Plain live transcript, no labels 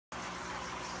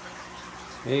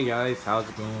Hey guys, how's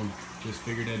it going? Just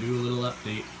figured I'd do a little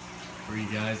update for you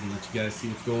guys and let you guys see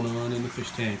what's going on in the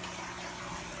fish tank.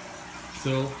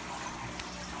 So,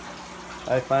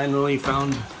 I finally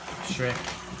found Shrek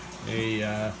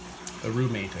a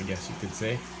roommate, I guess you could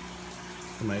say,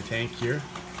 in my tank here.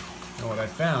 And what I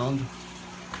found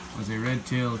was a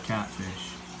red-tailed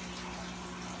catfish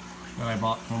that I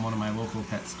bought from one of my local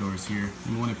pet stores here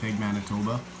in Winnipeg,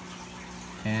 Manitoba.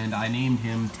 And I named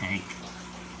him Tank,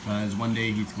 because one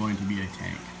day he's going to be a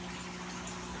tank.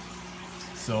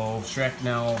 So Shrek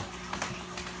now,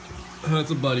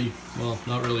 that's a buddy. Well,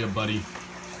 not really a buddy.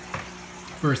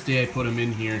 First day I put him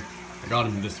in here, I got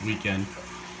him this weekend.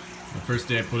 The first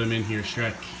day I put him in here,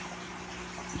 Shrek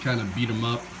kind of beat him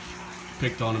up,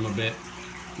 picked on him a bit.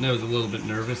 And I was a little bit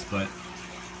nervous, but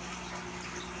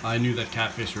I knew that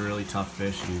catfish were really tough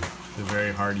fish and they're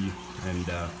very hardy. And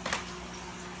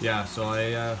yeah, so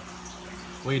I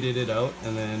waited it out,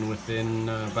 and then within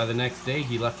by the next day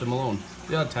he left him alone.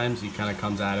 The odd times he kind of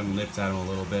comes at him, nips at him a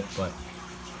little bit, but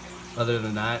other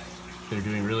than that, they're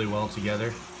doing really well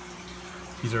together.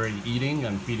 He's already eating.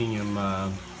 I'm feeding him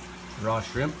raw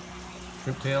shrimp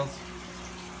tails,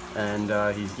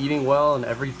 and he's eating well and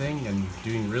everything, and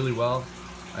doing really well.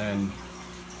 And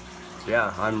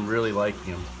yeah, I'm really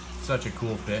liking him. Such a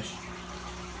cool fish,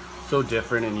 so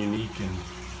different and unique, and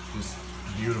just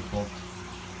beautiful.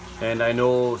 And I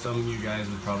know some of you guys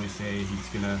would probably say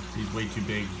he's way too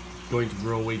big, going to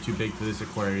grow way too big for this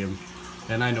aquarium.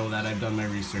 And I know that. I've done my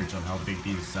research on how big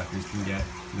these suckers can get,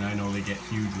 and I know they get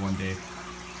huge one day.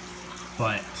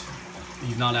 But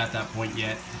he's not at that point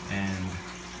yet, and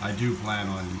I do plan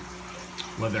on,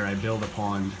 whether I build a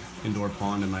pond, indoor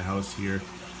pond in my house here,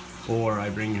 or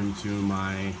I bring him to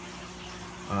my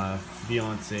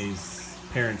fiance's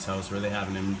parents' house where they have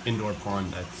an indoor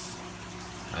pond that's,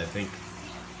 I think,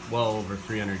 well over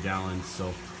 300 gallons.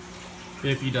 So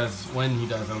if he does, when he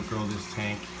does outgrow this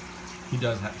tank,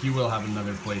 he will have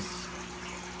another place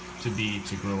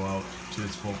to grow out to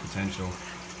his full potential.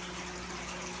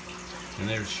 And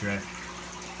there's Shrek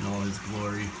in all his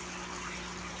glory,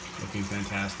 looking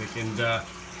fantastic. And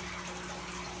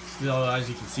so as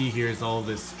you can see, here is all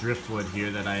this driftwood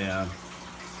here that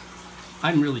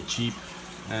I'm really cheap,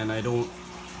 and I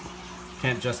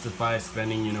can't justify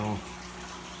spending, you know,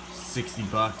 60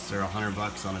 bucks or 100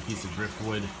 bucks on a piece of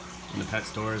driftwood in the pet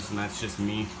stores, and that's just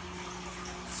me.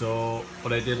 So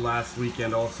what I did last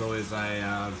weekend also is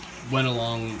I went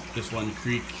along this one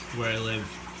creek where I live,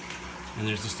 and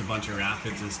there's just a bunch of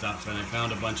rapids and stuff, and I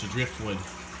found a bunch of driftwood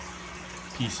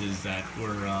pieces that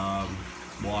were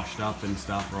washed up and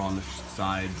stuff, or on the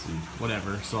sides and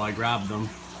whatever. So I grabbed them,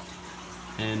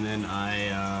 and then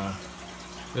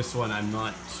this one I'm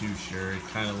not too sure. It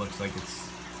kind of looks like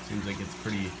seems like it's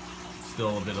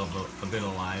still a bit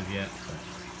alive yet, but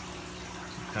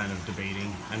I'm kind of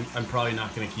debating. I'm probably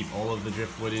not going to keep all of the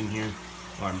driftwood in here,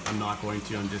 or I'm not going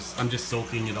to. I'm just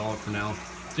soaking it all for now,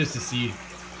 just to see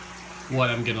what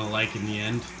I'm gonna like in the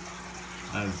end,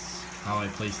 as how I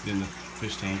placed it in the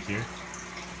fish tank here.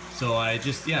 So I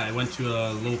went to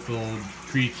a local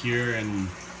creek here and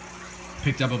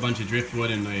picked up a bunch of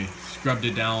driftwood, and I scrubbed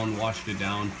it down, washed it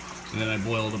down, and then I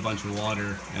boiled a bunch of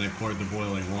water, and I poured the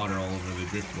boiling water all over the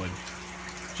driftwood,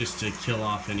 just to kill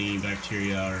off any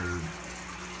bacteria or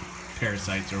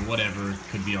parasites or whatever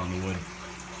could be on the wood.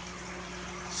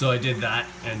 So I did that,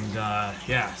 and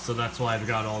yeah, so that's why I've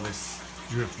got all this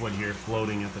driftwood here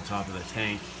floating at the top of the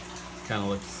tank. Kind of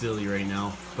looks silly right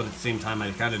now, but at the same time I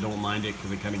kind of don't mind it,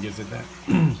 because it kind of gives it that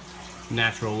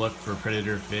natural look for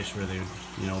predator fish, where they would,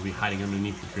 you know, be hiding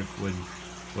underneath the driftwood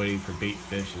waiting for bait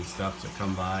fish and stuff to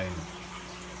come by. And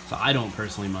so I don't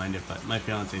personally mind it, but my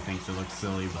fiance thinks it looks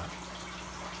silly. But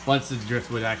once the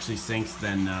driftwood actually sinks,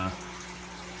 then I'll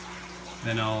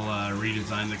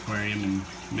redesign the aquarium and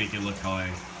make it look how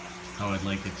I'd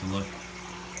like it to look.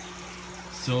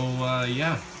 So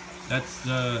yeah, that's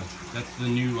the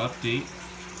new update.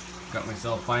 Got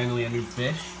myself finally a new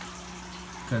fish,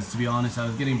 because to be honest, I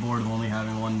was getting bored of only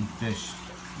having one fish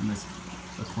in this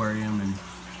aquarium, and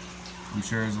I'm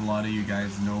sure as a lot of you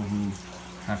guys know who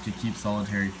have to keep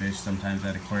solitary fish sometimes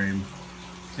at aquarium.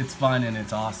 It's fun and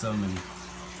it's awesome, and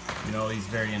you know, he's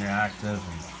very interactive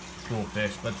and cool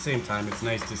fish, but at the same time it's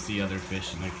nice to see other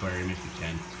fish in the aquarium if you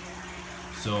can.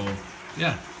 So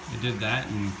yeah, I did that,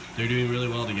 and they're doing really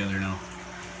well together now,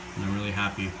 and I'm really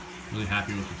happy with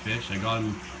the fish. I got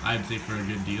him, I'd say, for a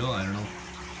good deal. I don't know,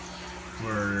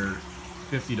 for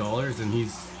 $50, and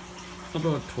he's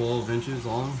about 12 inches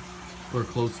long, or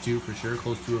close to, for sure,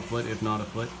 close to a foot, if not a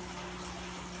foot.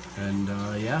 And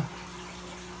yeah,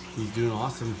 he's doing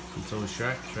awesome, and so is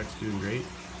Shrek. Shrek's doing great.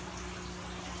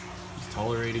 He's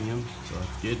tolerating him, so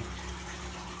that's good.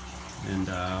 And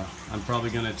I'm probably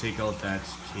gonna take out that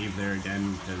cave there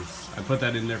again, because I put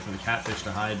that in there for the catfish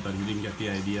to hide, but he didn't get the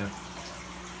idea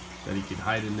that he could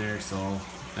hide in there, so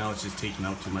now it's just taking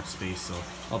out too much space. So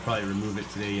I'll probably remove it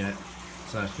today yet,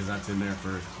 so because that's in there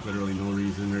for literally no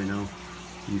reason right now.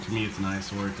 And to me it's an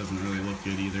eyesore, it doesn't really look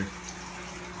good either.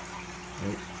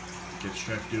 Oh, get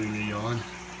Shrek doing a yawn.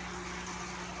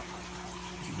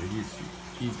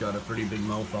 He's got a pretty big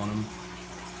mouth on him.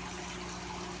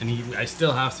 And I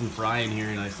still have some fry in here,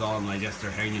 and I saw them, I guess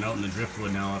they're hanging out in the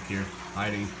driftwood now up here,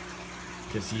 hiding.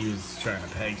 Because he was trying to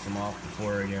peg some off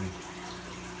before again.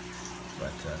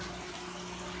 But,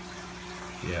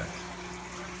 yeah.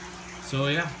 So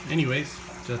yeah, anyways,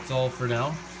 that's all for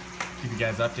now. Keep you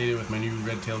guys updated with my new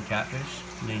red-tailed catfish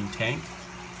named Tank.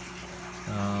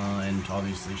 And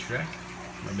obviously Shrek,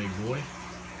 my big boy.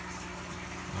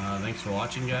 Thanks for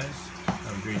watching, guys.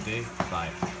 Have a great day. Bye.